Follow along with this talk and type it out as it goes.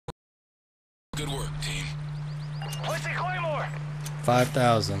Good work, team. Placing Claymore.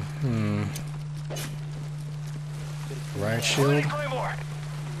 5,000. Right shield. Claymore.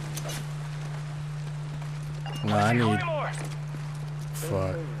 No, I need. Claymore.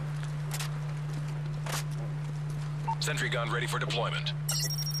 Fuck. Sentry gun ready for deployment.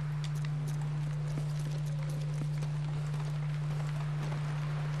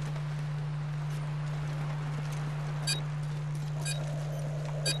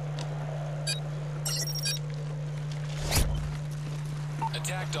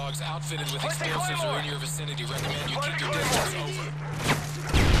 Attack dogs outfitted with explosives are in your vicinity. Recommend you keep your distance. Over.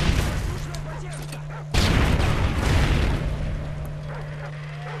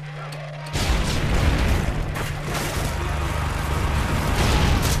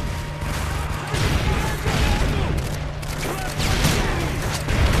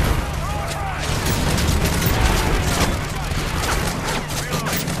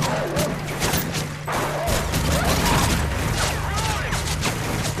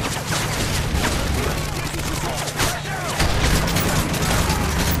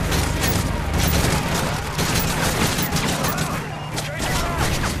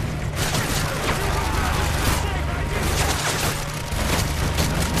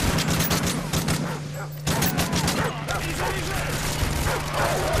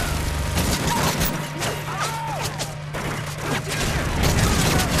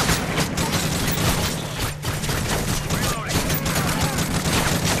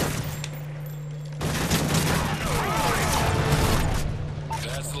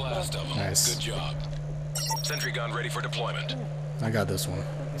 Nice. Good job. Sentry gun ready for deployment. I got this one.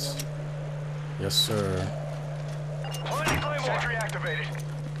 Yes, sir. Sentry activated.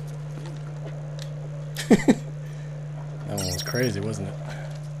 That one was crazy, wasn't it?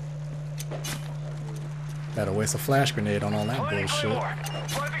 Had to waste a flash grenade on all that bullshit.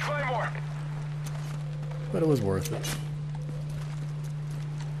 Claymore. But it was worth it.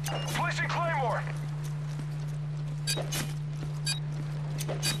 Placing Claymore.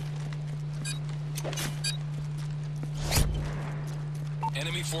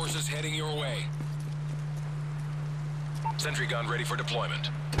 Enemy forces heading your way. Sentry gun ready for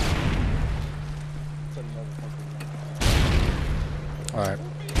deployment. Alright.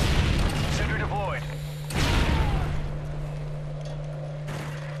 Sentry deployed.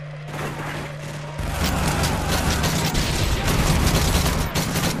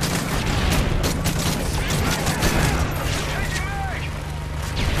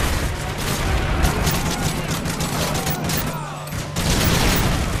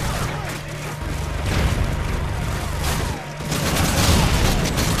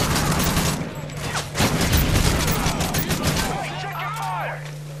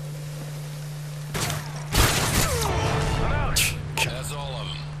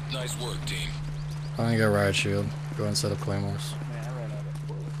 Nice work, team. I ain't got riot shield. Go and set up claymores. Man, I ran out of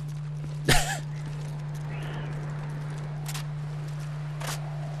bullets.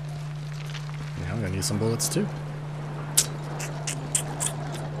 Yeah, I'm gonna need some bullets too.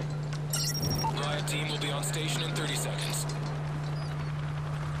 Riot team will be on station in 30 seconds.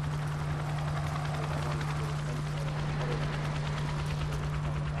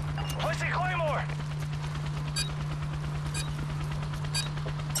 Placing Claymore.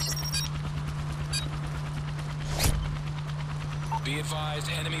 Be advised,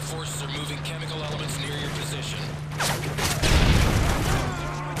 enemy forces are moving chemical elements near your position.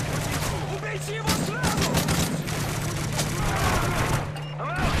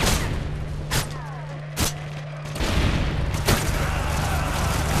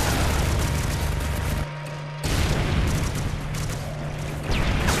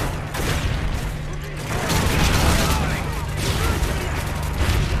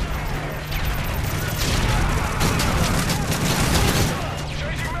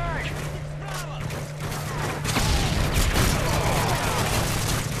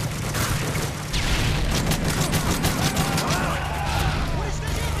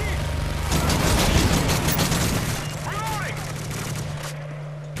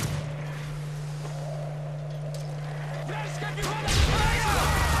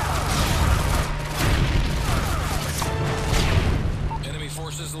 Enemy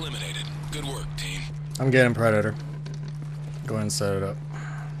forces eliminated. Good work, team. I'm getting Predator. Go ahead and set it up.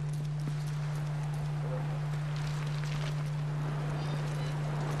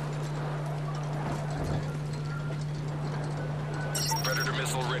 Predator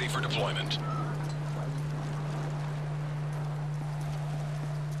missile ready for deployment.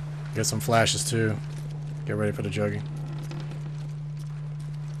 Get some flashes too. Get ready for the jugging.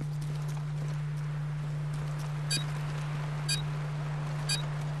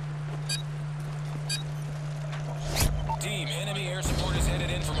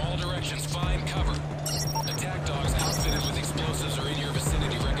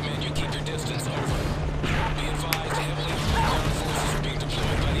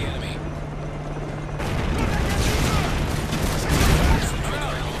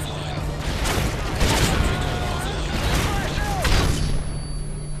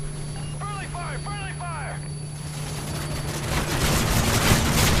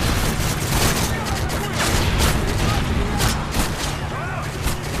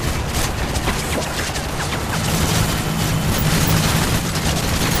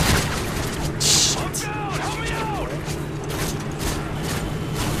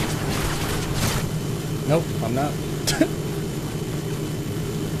 Nope, I'm not.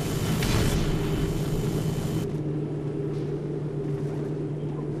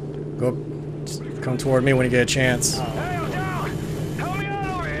 Go, come toward me when you get a chance. Hey, I'm down! Help me out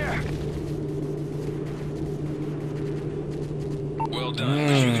over here! Well done,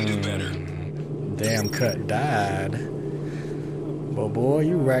 but you can do better. Damn cut died. Well, boy,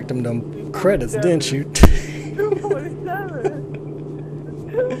 you racked them credits, didn't you? 247.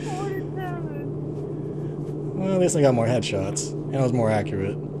 247. Well, at least I got more headshots, and I was more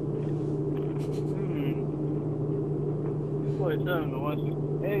accurate. 247 to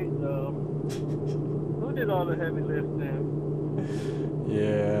 168 though. Who did all the heavy lifting?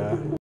 Yeah.